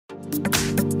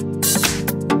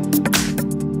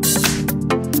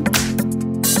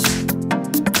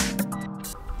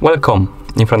Welcome!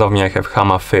 In front of me I have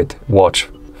Hama Fit Watch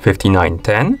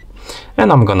 5910,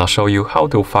 and I'm gonna show you how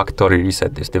to factory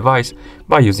reset this device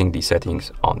by using the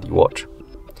settings on the watch.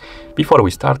 Before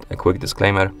we start, a quick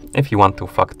disclaimer: if you want to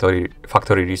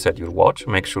factory reset your watch,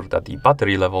 make sure that the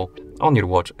battery level on your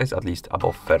watch is at least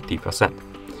above 30%,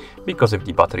 because if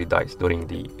the battery dies during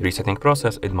the resetting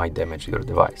process, it might damage your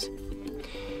device.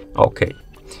 Okay,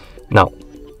 now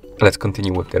let's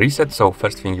continue with the reset. So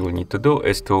first thing you will need to do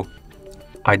is to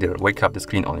either wake up the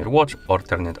screen on your watch or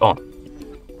turn it on.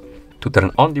 To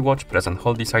turn on the watch, press and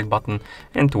hold the side button,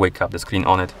 and to wake up the screen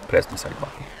on it, press the side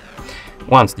button.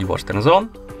 Once the watch turns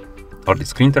on, or the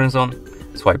screen turns on,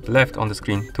 swipe left on the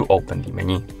screen to open the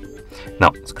menu.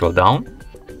 Now scroll down,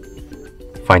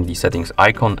 find the settings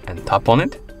icon and tap on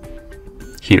it.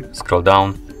 Here, scroll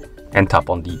down and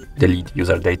tap on the delete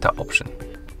user data option.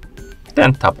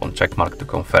 Then tap on checkmark to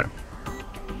confirm.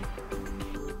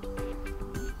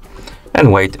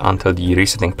 And wait until the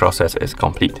resetting process is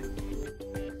complete.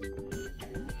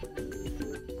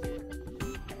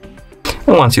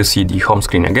 And once you see the home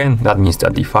screen again, that means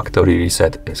that the factory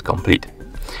reset is complete.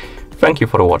 Thank you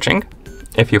for watching.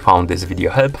 If you found this video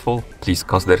helpful, please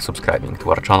consider subscribing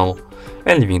to our channel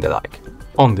and leaving the like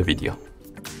on the video.